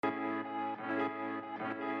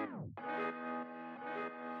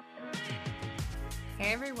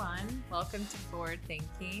everyone. Welcome to Forward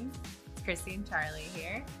Thinking. It's Chrissy and Charlie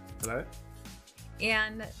here. Hello.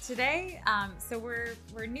 And today, so we're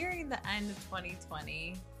nearing the end of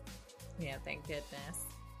 2020. Thank goodness.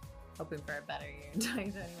 Hoping for a better year in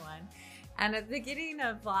 2021. And at the beginning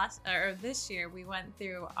of this year, we went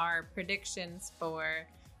through our predictions for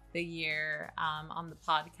the year on the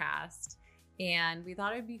podcast. And we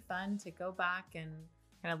thought it'd be fun to go back and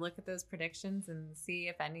kind of look at those predictions and see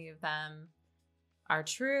if any of them are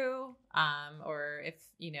true, or if,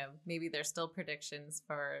 maybe they're still predictions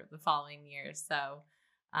for the following year. So,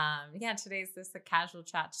 today's just a casual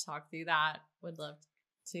chat to talk through that. Would love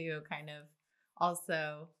to kind of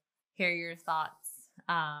also hear your thoughts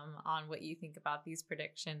on what you think about these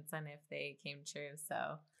predictions and if they came true.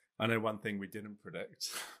 So I know one thing we didn't predict.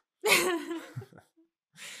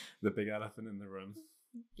 The big elephant in the room.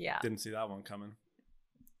 Yeah. Didn't see that one coming.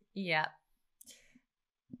 Yeah.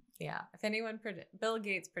 Yeah. If anyone Bill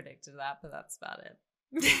Gates predicted that, but that's about it.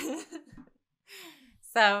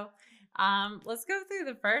 So, let's go through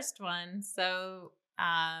the first one. So,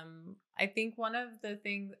 I think one of the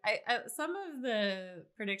things, some of the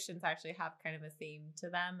predictions actually have kind of a theme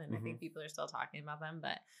to them, and I think people are still talking about them.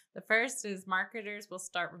 But the first is marketers will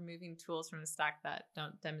start removing tools from the stack that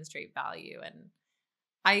don't demonstrate value. And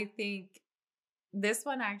I think this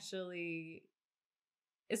one actually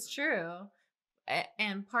is true,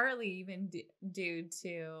 and partly even due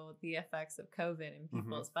to the effects of COVID and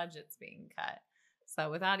people's budgets being cut.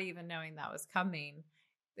 So without even knowing that was coming,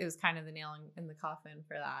 it was kind of the nail in the coffin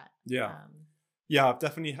for that. Yeah.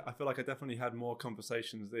 I feel like I definitely had more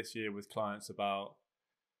conversations this year with clients about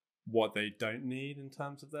what they don't need in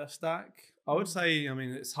terms of their stack. I would say,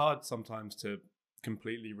 it's hard sometimes to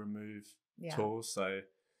completely remove tools. So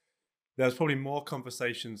there's probably more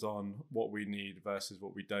conversations on what we need versus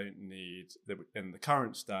what we don't need in the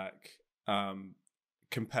current stack,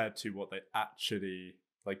 compared to what they actually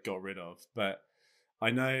got rid of. But I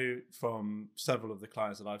know from several of the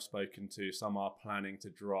clients that I've spoken to, some are planning to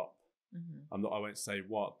drop. I won't say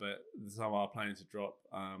what, but some are planning to drop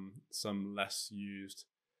some less used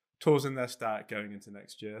tools in their stack going into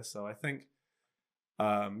next year. So I think,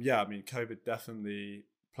 COVID definitely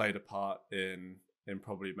played a part in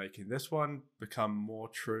probably making this one become more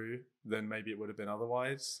true than maybe it would have been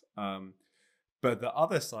otherwise. But the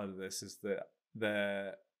other side of this is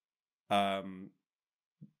that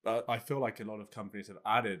I feel like a lot of companies have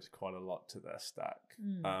added quite a lot to their stack.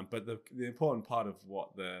 But the important part of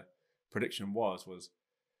what the prediction was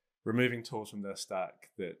removing tools from their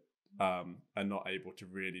stack that are not able to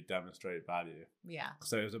really demonstrate value. Yeah.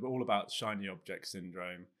 So it was all about shiny object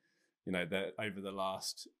syndrome. That over the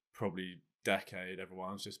last probably decade,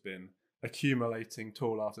 everyone's just been accumulating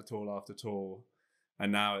tool after tool after tool.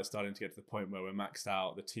 And now it's starting to get to the point where we're maxed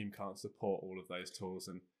out. The team can't support all of those tools,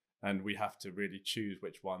 and we have to really choose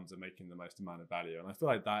which ones are making the most amount of value. And I feel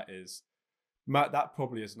like that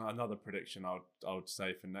probably is another prediction I would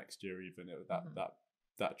say for next year, even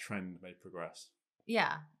that trend may progress.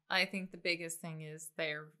 Yeah, I think the biggest thing is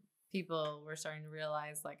people were starting to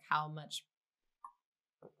realize how much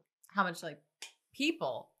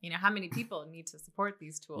people, how many people need to support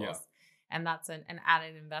these tools. Yeah. And that's an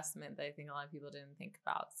added investment that I think a lot of people didn't think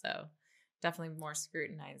about. So definitely more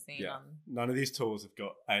scrutinizing. Yeah. None of these tools have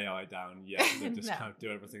got AI down yet. They just kind of do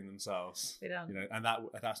everything themselves. They don't. And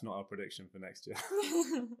that's not our prediction for next year.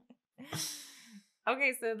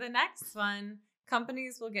 Okay, so the next one,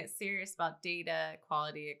 companies will get serious about data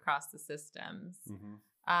quality across the systems.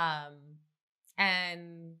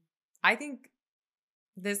 And I think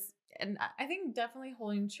definitely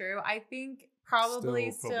holding true. I think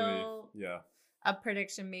probably still a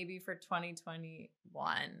prediction maybe for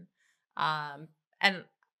 2021. And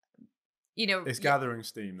it's gathering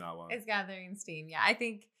steam, that one. It's gathering steam. Yeah. I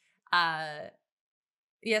think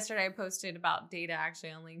yesterday I posted about data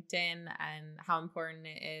actually on LinkedIn and how important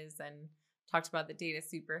it is, and talked about the Data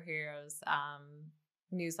Superheroes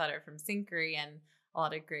newsletter from Synchrony and a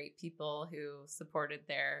lot of great people who supported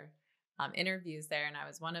their interviews there, and I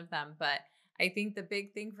was one of them. But I think the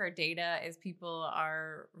big thing for data is people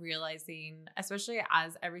are realizing, especially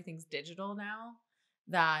as everything's digital now,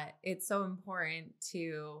 that it's so important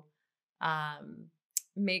to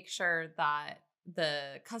make sure that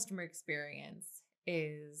the customer experience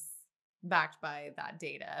is backed by that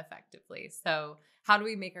data effectively. So how do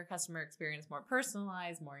we make our customer experience more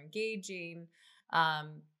personalized, more engaging?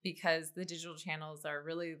 Because the digital channels are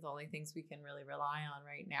really the only things we can really rely on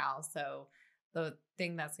right now. So the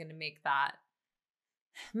thing that's going to make that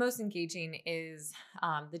most engaging is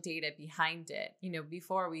the data behind it.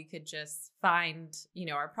 Before we could just find,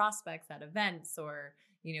 our prospects at events or,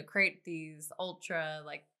 create these ultra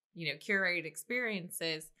curated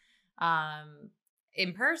experiences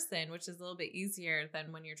in person, which is a little bit easier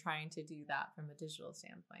than when you're trying to do that from a digital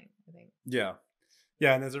standpoint, I think. Yeah.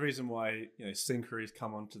 Yeah, and there's a reason why Synchrory's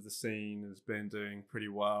come onto the scene, has been doing pretty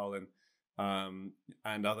well,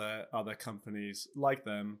 and other companies like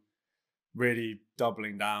them really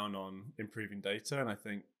doubling down on improving data. And I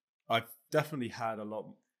think I've definitely had a lot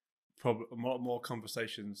more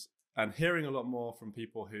conversations and hearing a lot more from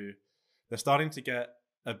people who they're starting to get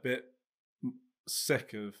a bit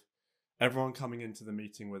sick of everyone coming into the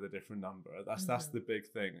meeting with a different number. That's the big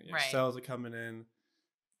thing. Right. Sales are coming in,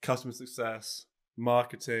 customer success,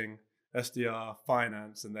 marketing, SDR,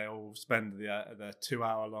 finance, and they all spend their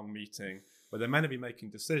 2-hour-long meeting where they're meant to be making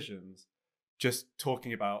decisions, just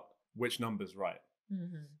talking about which number's right.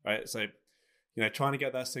 Right. So, trying to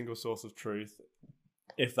get that single source of truth,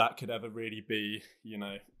 if that could ever really be,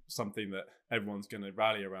 something that everyone's going to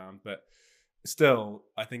rally around. But still,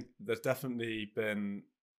 I think there's definitely been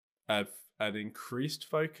an increased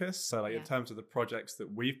focus. So in terms of the projects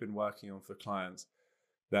that we've been working on for clients,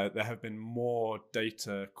 there have been more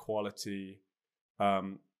data quality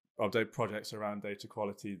projects around data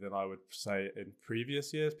quality than I would say in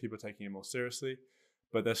previous years. People are taking it more seriously,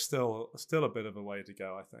 but there's still a bit of a way to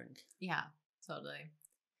go, I think. Yeah, totally.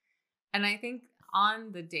 And I think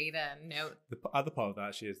on the data note, the other part of that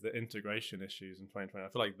actually is the integration issues in 2020. I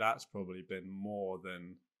feel like that's probably been more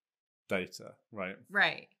than data, right?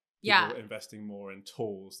 Right. People investing more in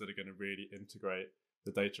tools that are going to really integrate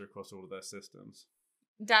the data across all of their systems.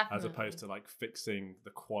 Definitely. As opposed to fixing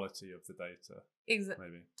the quality of the data.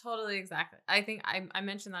 Maybe. Totally, exactly. I think I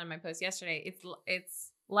mentioned that in my post yesterday.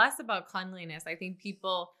 It's less about cleanliness. I think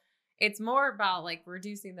it's more about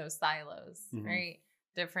reducing those silos, right?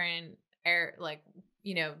 Different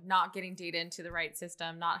not getting data into the right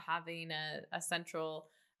system, not having a central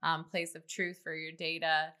place of truth for your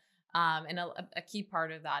data. And a key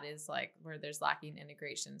part of that is where there's lacking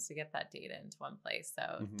integrations to get that data into one place.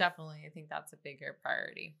 So definitely, I think that's a bigger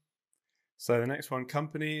priority. So the next one,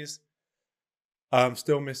 companies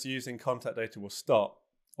still misusing contact data will stop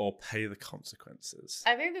or pay the consequences.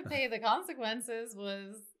 I think the pay the consequences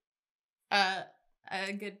was a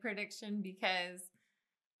good prediction, because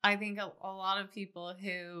I think a lot of people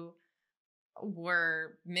who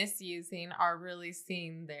were misusing are really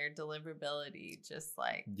seeing their deliverability just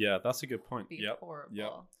that's a good point. Be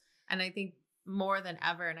horrible. And I think more than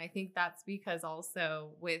ever, and I think that's because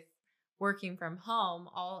also with working from home,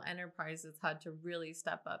 all enterprises had to really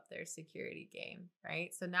step up their security game,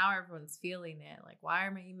 right? So now everyone's feeling it. Why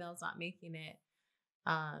are my emails not making it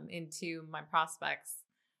into my prospects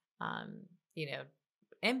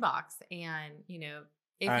inbox?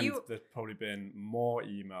 And there's probably been more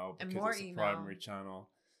email because it's a primary channel.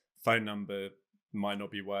 Phone number might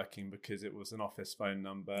not be working because it was an office phone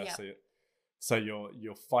number. Yep. So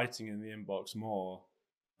you're fighting in the inbox more,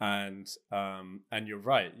 and you're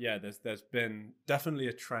right. Yeah, there's been definitely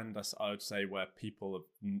a trend, I would say, where people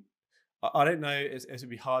have. I don't know. It'd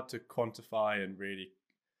be hard to quantify and really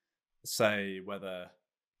say whether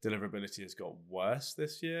deliverability has got worse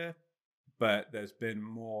this year, but there's been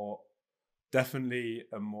definitely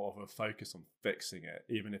more of a focus on fixing it,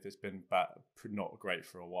 even if it's been not great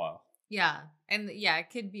for a while. Yeah. And it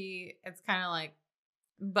could be, it's kind of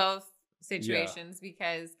both situations,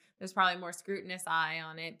 because there's probably more scrutinous eye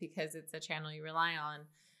on it because it's a channel you rely on.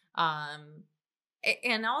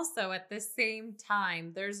 And also at the same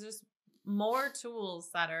time, there's just more tools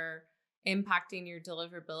that are impacting your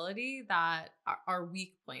deliverability that are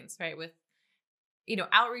weak points, right? With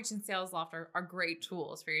Outreach and SalesLoft are great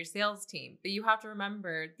tools for your sales team, but you have to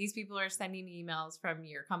remember these people are sending emails from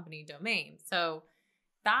your company domain. So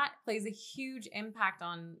that plays a huge impact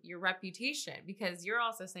on your reputation, because you're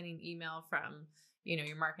also sending email from,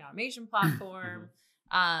 your marketing automation platform.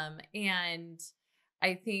 And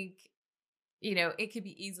I think, it could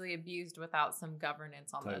be easily abused without some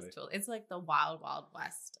governance on those tools. It's like the wild, wild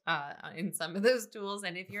west in some of those tools.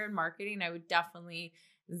 And if you're in marketing, I would definitely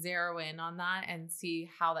zero in on that and see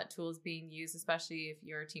how that tool is being used, especially if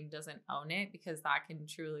your team doesn't own it, because that can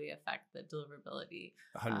truly affect the deliverability.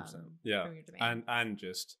 100%. From your domain. And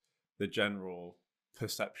just the general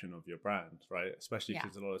perception of your brand, right? Especially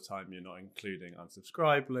because a lot of time you're not including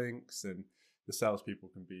unsubscribe links, and the salespeople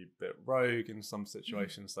can be a bit rogue in some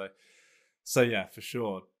situations. So yeah, for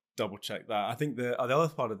sure, double check that. I think the other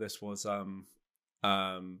part of this was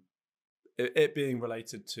it being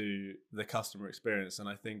related to the customer experience. And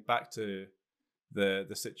I think back to the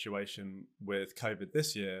situation with COVID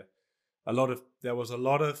this year, there was a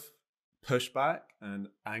lot of pushback and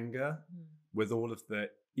anger with all of the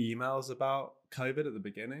emails about COVID at the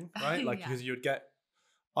beginning, right? Like, Yeah. because you'd get,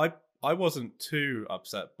 I wasn't too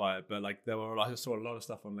upset by it, but like I saw a lot of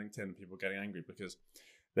stuff on LinkedIn, people getting angry because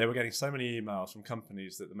they were getting so many emails from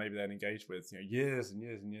companies that maybe they'd engaged with, years and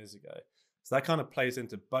years and years ago. So that kind of plays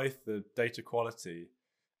into both the data quality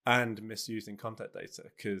and misusing contact data,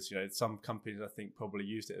 because some companies I think probably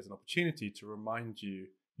used it as an opportunity to remind you,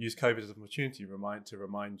 use COVID as an opportunity to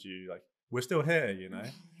remind you, like, we're still here,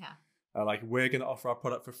 Yeah. like, we're going to offer our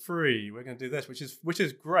product for free, we're going to do this, which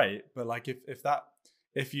is great, but like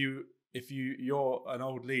if you're an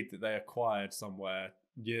old lead that they acquired somewhere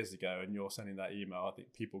years ago and you're sending that email, I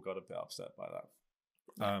think people got a bit upset by that.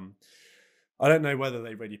 Yeah. I don't know whether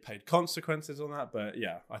they really paid consequences on that, but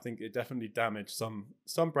yeah, I think it definitely damaged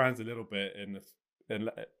some brands a little bit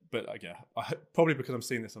but yeah, probably because I'm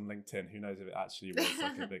seeing this on LinkedIn. Who knows if it actually was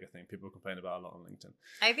like a bigger thing? People complain about a lot on LinkedIn.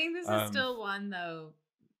 I think this is still one though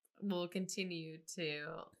will continue to,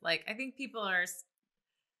 like, I think people are,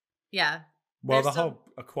 yeah. Well, the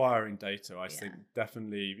whole acquiring data, I think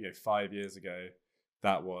definitely, 5 years ago,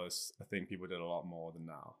 that was a thing people did a lot more than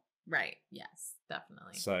now. Right. Yes,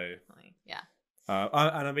 definitely. So, definitely. Yeah.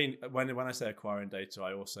 And I mean, when I say acquiring data,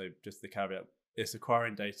 I also, just the caveat, it's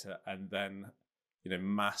acquiring data and then,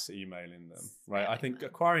 mass emailing them, right? I think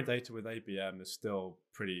acquiring data with ABM is still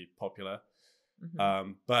pretty popular.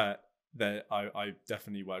 Mm-hmm. But I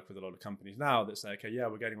definitely work with a lot of companies now that say, okay, yeah,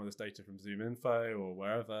 we're getting all this data from ZoomInfo or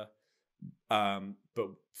wherever, but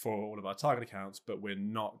for all of our target accounts, but we're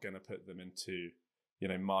not going to put them into,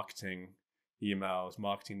 marketing emails,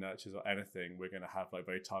 marketing nurtures, or anything. We're going to have like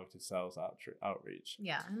very targeted sales outreach.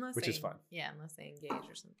 Yeah, which is fine. Yeah, unless they engage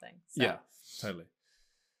or something. So. Yeah, totally.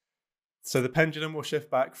 So the pendulum will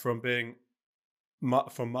shift back from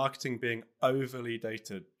marketing being overly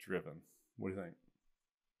data driven. What do you think?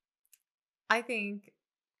 I think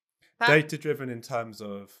data driven in terms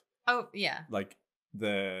of, like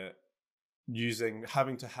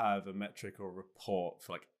having to have a metric or report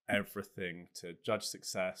for like everything to judge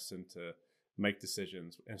success and to make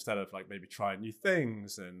decisions, instead of like maybe trying new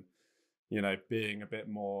things and being a bit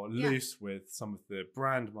more loose with some of the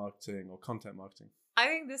brand marketing or content marketing. I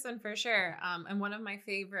think this one for sure. And one of my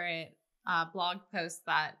favorite blog posts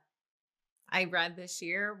that I read this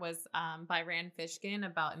year was by Rand Fishkin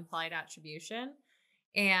about implied attribution.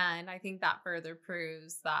 And I think that further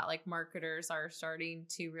proves that like marketers are starting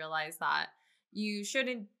to realize that you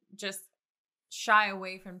shouldn't just shy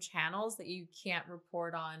away from channels that you can't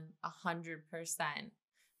report on 100%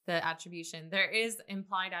 the attribution. There is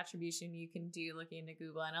implied attribution you can do looking into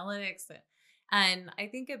Google Analytics. And I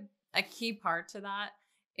think a key part to that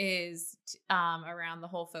is around the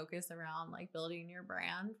whole focus around like building your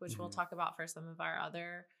brand, which we'll talk about for some of our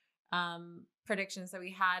other predictions that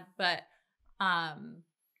we had. But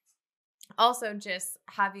also just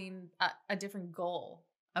having a different goal,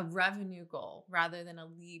 a revenue goal rather than a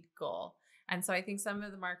lead goal. And so I think some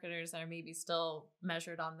of the marketers are maybe still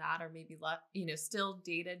measured on that, or maybe still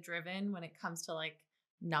data driven when it comes to like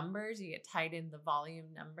numbers. You get tied in the volume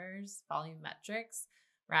numbers, volume metrics,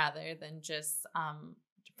 rather than just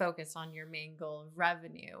focus on your main goal of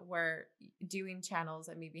revenue, where doing channels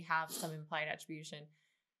that maybe have some implied attribution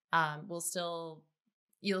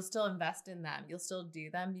you'll still invest in them. You'll still do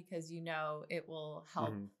them because it will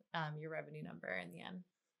help your revenue number in the end.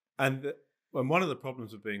 And one of the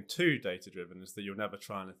problems of being too data driven is that you'll never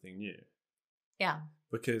try anything new. Yeah.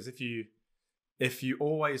 Because if you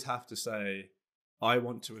always have to say, I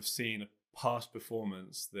want to have seen a past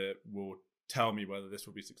performance that will tell me whether this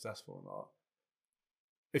will be successful or not.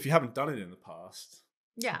 If you haven't done it in the past,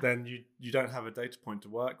 then you don't have a data point to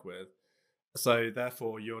work with. So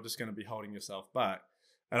therefore, you're just going to be holding yourself back.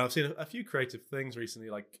 And I've seen a few creative things recently,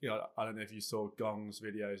 like, I don't know if you saw Gong's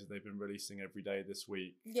videos that they've been releasing every day this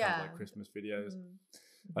week. Yeah. Kind of like Christmas videos.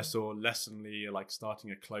 Mm-hmm. I saw Lessonly like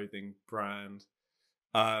starting a clothing brand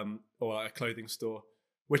or like a clothing store,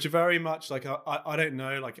 which are very much like, I don't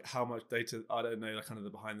know like how much data, I don't know like kind of the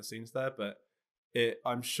behind the scenes there, but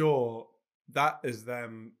I'm sure that is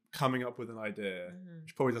them coming up with an idea,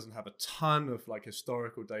 which probably doesn't have a ton of like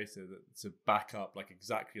historical data to back up like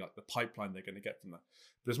exactly like the pipeline they're going to get from that.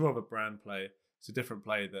 But it's more of a brand play. It's a different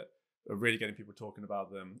play that are really getting people talking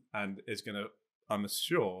about them and is going to, I'm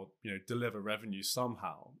sure, deliver revenue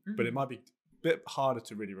somehow. But it might be a bit harder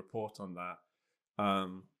to really report on that.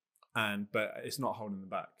 But it's not holding them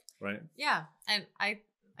back, right? Yeah, and I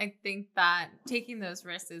think that taking those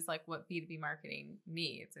risks is like what B2B marketing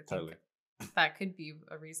needs. I think totally. That could be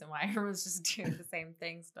a reason why everyone's just doing the same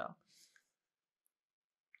thing still.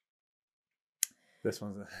 This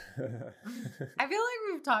one's. I feel like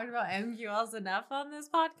we've talked about MQLs enough on this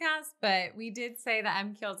podcast, but we did say that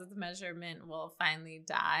MQLs as a measurement will finally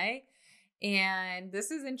die. And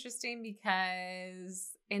this is interesting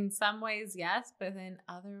because in some ways, yes, but in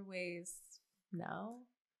other ways, no.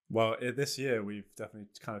 Well, this year we've definitely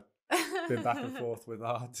kind of been back and forth with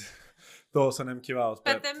our thoughts on MQLs.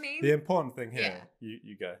 But the important thing here,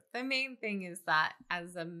 you go. The main thing is that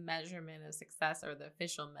as a measurement of success, or the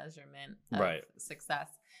official measurement of success,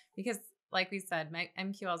 because like we said,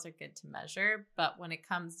 MQLs are good to measure, but when it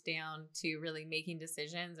comes down to really making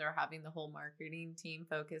decisions or having the whole marketing team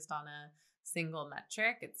focused on a single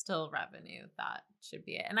metric, it's still revenue that should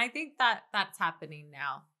be it. And I think that that's happening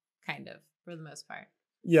now, kind of, for the most part.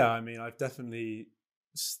 Yeah, I mean, I definitely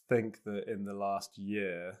think that in the last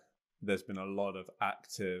year, there's been a lot of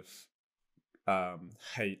active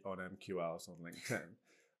hate on MQLs on LinkedIn,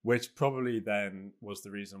 which probably then was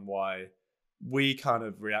the reason why we kind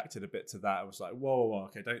of reacted a bit to that. I was like, whoa,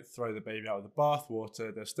 okay, don't throw the baby out with the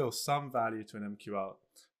bathwater. There's still some value to an MQL.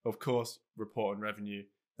 Of course, report on revenue,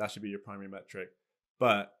 that should be your primary metric.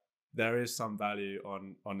 But there is some value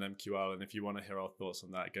on MQL. And if you want to hear our thoughts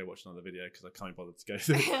on that, go watch another video, because I can't bother to go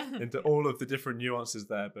through into all of the different nuances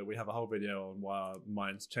there. But we have a whole video on why our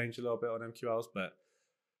minds change a little bit on MQLs. But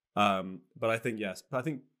I think, yes, but I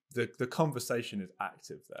think the conversation is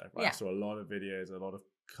active there, right? Yeah. So a lot of videos, a lot of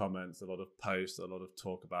comments, a lot of posts, a lot of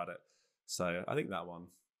talk about it. So I think that one's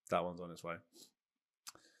on its way.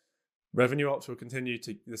 Revenue ops will continue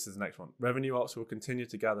to, this is the next one. Revenue ops will continue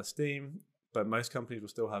to gather steam, but most companies will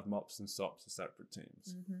still have MOPS and SOPs as separate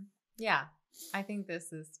teams. Mm-hmm. Yeah, I think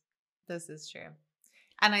this is true.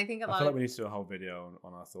 And I think I feel like we need to do a whole video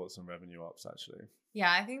on our thoughts on revenue ops, actually.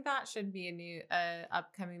 Yeah, I think that should be a new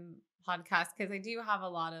upcoming podcast, because I do have a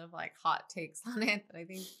lot of like hot takes on it that I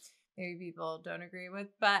think maybe people don't agree with.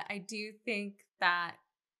 But I do think that,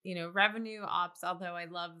 you know, revenue ops, although I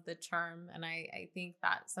love the term and I think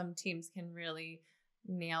that some teams can really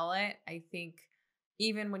nail it, I think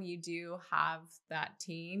even when you do have that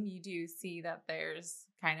team, you do see that there's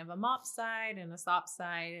kind of a MOP side and a SOP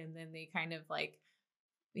side, and then they kind of like,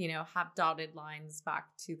 you know, have dotted lines back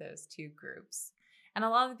to those two groups. And a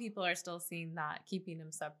lot of the people are still seeing that keeping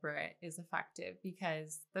them separate is effective,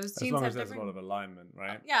 because those teams have as long as there's a lot of alignment,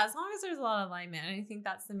 right? Yeah, as long as there's a lot of alignment. And I think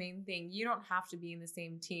that's the main thing. You don't have to be in the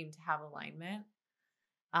same team to have alignment.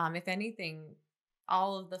 If anything,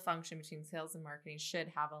 all of the function between sales and marketing should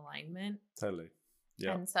have alignment. Totally.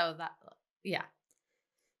 Yeah. And so that, yeah.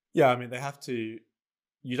 Yeah, I mean,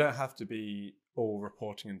 you don't have to be all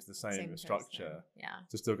reporting into the same structure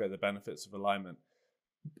to still get the benefits of alignment.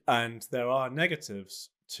 And there are negatives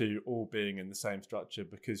to all being in the same structure,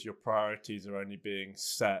 because your priorities are only being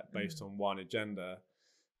set based on one agenda.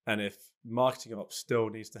 And if marketing ops still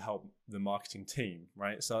needs to help the marketing team,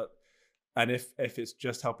 right? So, and if it's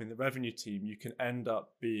just helping the revenue team, you can end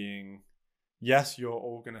up being, yes, you're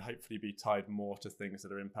all going to hopefully be tied more to things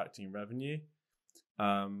that are impacting revenue.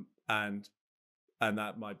 And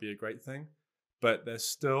that might be a great thing. But there's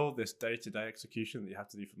still this day-to-day execution that you have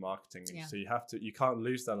to do for marketing. Yeah. So you can't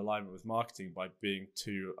lose that alignment with marketing by being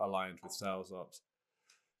too aligned with sales ops.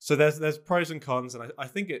 So there's pros and cons, and I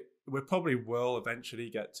think we probably will eventually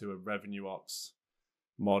get to a revenue ops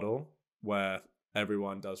model where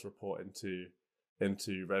everyone does report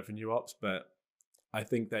into revenue ops. But I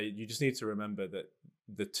think you just need to remember that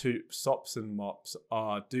the two SOPs and MOPs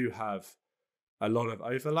do have a lot of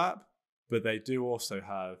overlap, but they do also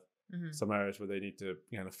have some areas where they need to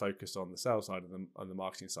focus on the sales side and on the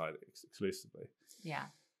marketing side exclusively. Yeah.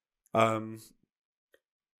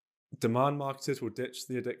 Demand marketers will ditch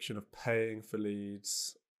the addiction of paying for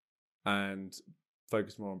leads and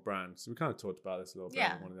focus more on brands. So we kind of talked about this a little bit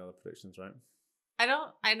in one of the other predictions, right?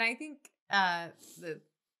 I think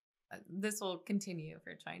this will continue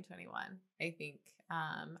for 2021. I think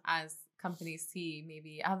as companies see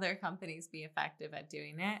maybe other companies be effective at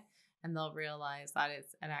doing it, and they'll realize that it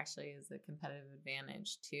actually is a competitive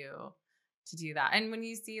advantage to do that. And when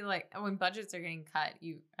you see when budgets are getting cut,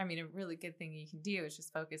 a really good thing you can do is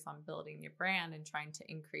just focus on building your brand and trying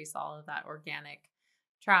to increase all of that organic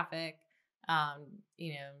traffic, to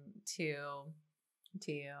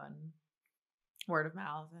you and word of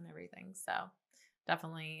mouth and everything. So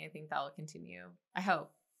definitely, I think that will continue. I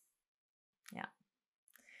hope. Yeah.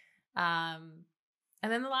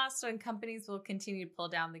 And then the last one, companies will continue to pull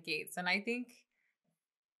down the gates. And I think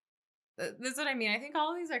this is what I mean. I think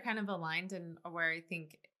all of these are kind of aligned in where I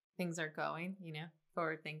think things are going,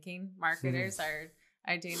 forward thinking. Marketers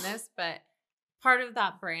are doing this. But part of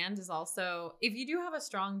that brand is also, if you do have a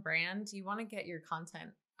strong brand, you want to get your content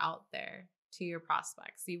out there to your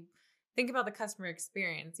prospects. think about the customer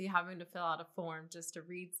experience. You having to fill out a form just to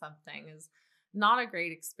read something is not a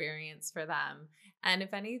great experience for them. And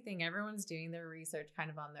if anything, everyone's doing their research kind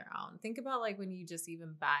of on their own. Think about like when you just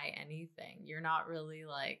even buy anything, you're not really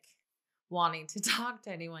like wanting to talk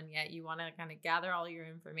to anyone yet. You want to kind of gather all your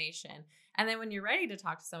information. And then when you're ready to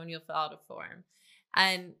talk to someone, you'll fill out a form.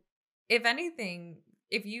 And if anything,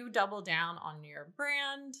 if you double down on your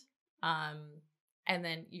brand, and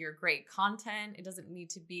then your great content, it doesn't need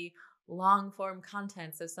to be long form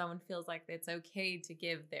content. So someone feels like it's okay to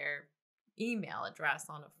give their email address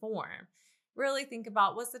on a form. Really think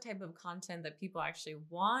about what's the type of content that people actually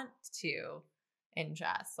want to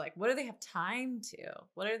ingest. Like, what do they have time to?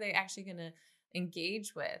 What are they actually going to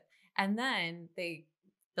engage with? And then they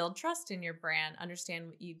build trust in your brand, understand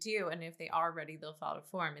what you do. And if they are ready, they'll fill out a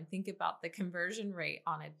form. And think about the conversion rate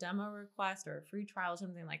on a demo request or a free trial,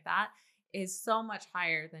 something like that, is so much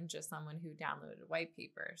higher than just someone who downloaded a white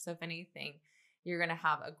paper. So if anything, you're going to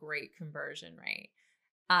have a great conversion rate.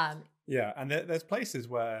 Yeah, and there's places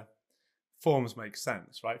where forms make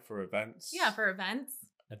sense, right? For events. Yeah, for events.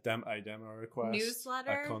 A demo request.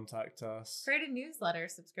 Newsletter. A contact us. Create a newsletter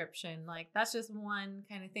subscription. Like, that's just one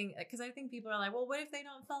kind of thing. Because I think people are like, well, what if they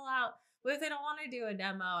don't fill out? What if they don't want to do a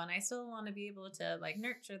demo and I still want to be able to like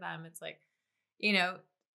nurture them? It's like, you know,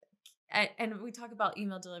 and we talk about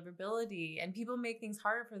email deliverability, and people make things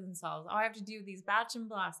harder for themselves. Oh, I have to do these batch and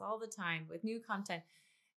blasts all the time with new content.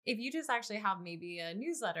 If you just actually have maybe a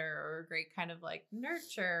newsletter or a great kind of like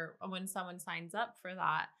nurture when someone signs up for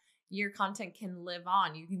that, your content can live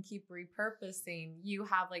on. You can keep repurposing. You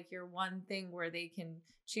have like your one thing where they can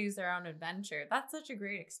choose their own adventure. That's such a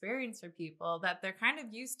great experience for people that they're kind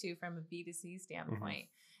of used to from a B2C standpoint.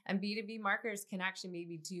 And B2B marketers can actually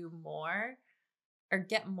maybe do more or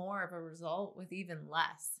get more of a result with even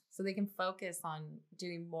less. So they can focus on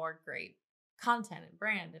doing more great content and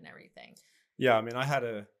brand and everything. Yeah, I mean, I had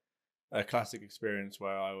a classic experience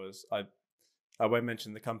where I won't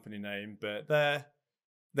mention the company name, but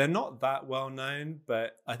they're not that well known,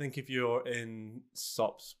 but I think if you're in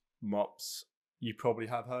SOPs, MOPs, you probably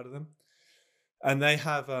have heard of them. And they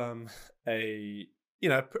have a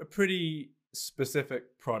pretty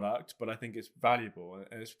specific product, but I think it's valuable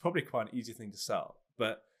and it's probably quite an easy thing to sell.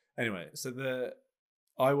 But anyway,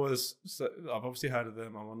 I've obviously heard of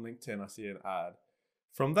them. I'm on LinkedIn. I see an ad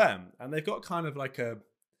from them, and they've got kind of like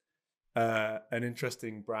an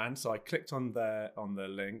interesting brand. So I clicked on the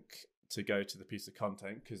link to go to the piece of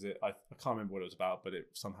content because I can't remember what it was about, but it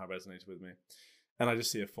somehow resonated with me, and I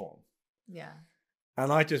just see a form. Yeah.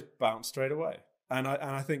 And I just bounced straight away. And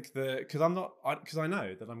I think because I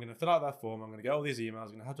know that I'm going to fill out that form, I'm going to get all these emails,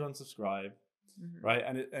 I'm going to have to unsubscribe, right?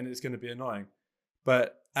 And it's going to be annoying.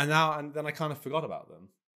 And then I kind of forgot about them.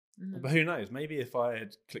 But who knows? Maybe if I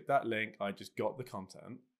had clicked that link, I just got the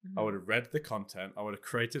content. I would have read the content. I would have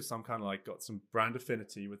created some kind of like got some brand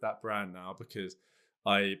affinity with that brand now because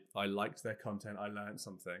I liked their content. I learned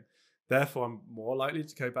something. Therefore, I'm more likely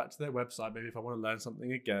to go back to their website. Maybe if I want to learn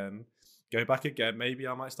something again, go back again. Maybe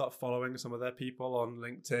I might start following some of their people on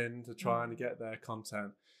LinkedIn to try and get their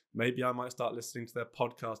content. Maybe I might start listening to their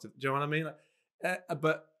podcast. Do you know what I mean?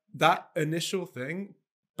 But that initial thing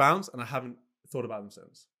bounced, and I haven't thought about them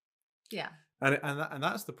since. Yeah. And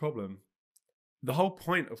that's the problem. The whole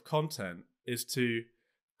point of content is to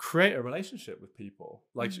create a relationship with people,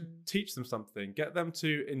 like teach them something, get them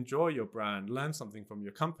to enjoy your brand, learn something from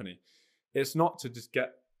your company. It's not to just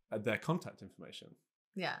get their contact information.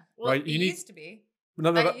 Yeah. Well, right? Used to be.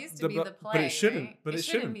 No, that used to be the play, but it shouldn't. Right? But it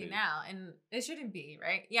shouldn't be now, and it shouldn't be,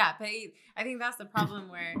 right? Yeah, but I think that's the problem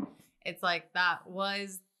where it's like that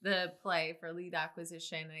was the play for lead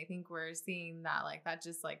acquisition, and I think we're seeing that like that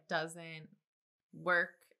just like doesn't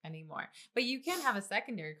work anymore. But you can have a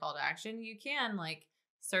secondary call to action. You can like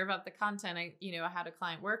serve up the content. I had a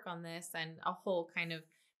client work on this and a whole kind of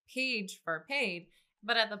page for paid.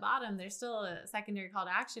 But at the bottom, there's still a secondary call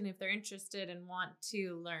to action if they're interested and want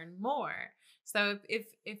to learn more. So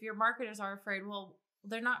if your marketers are afraid, well,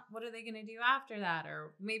 they're not, what are they going to do after that?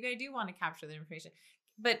 Or maybe I do want to capture the information,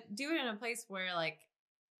 but do it in a place where like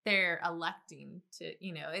they're electing to,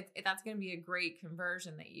 that's going to be a great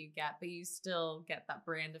conversion that you get, but you still get that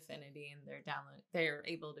brand affinity and they're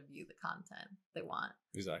able to view the content they want.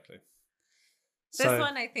 Exactly. This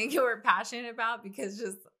one I think we're passionate about because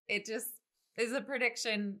it just is a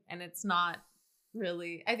prediction and it's not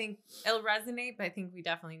really, I think it'll resonate, but I think we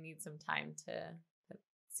definitely need some time to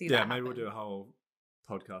see that. Yeah, maybe we'll do a whole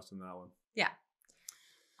podcast on that one. Yeah.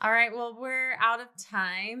 All right. Well, we're out of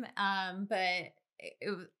time. But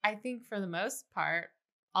I think for the most part,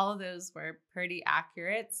 all of those were pretty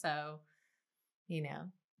accurate. So,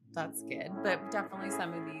 That's good. But definitely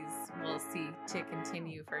some of these we'll see to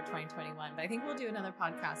continue for 2021. But I think we'll do another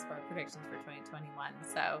podcast for our predictions for 2021.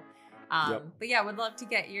 So, but yeah, would love to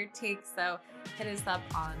get your take. So hit us up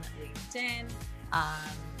on LinkedIn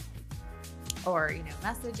or,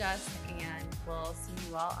 message us, and we'll see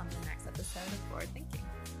you all on the next episode of Forward Thinking.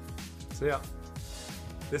 So yeah,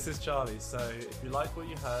 this is Charlie. So if you like what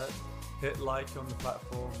you heard, hit like on the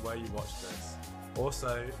platform where you watch this.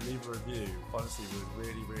 Also, leave a review. Honestly, we'd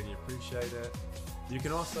really, really appreciate it. You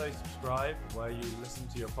can also subscribe where you listen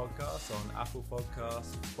to your podcasts on Apple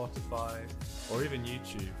Podcasts, Spotify, or even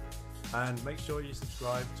YouTube. And make sure you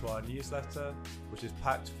subscribe to our newsletter, which is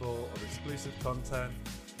packed full of exclusive content,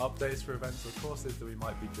 updates for events or courses that we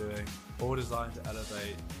might be doing, all designed to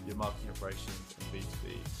elevate your marketing operations and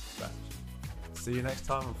B2B strategy. See you next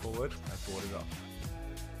time on Forward, and Forward is up.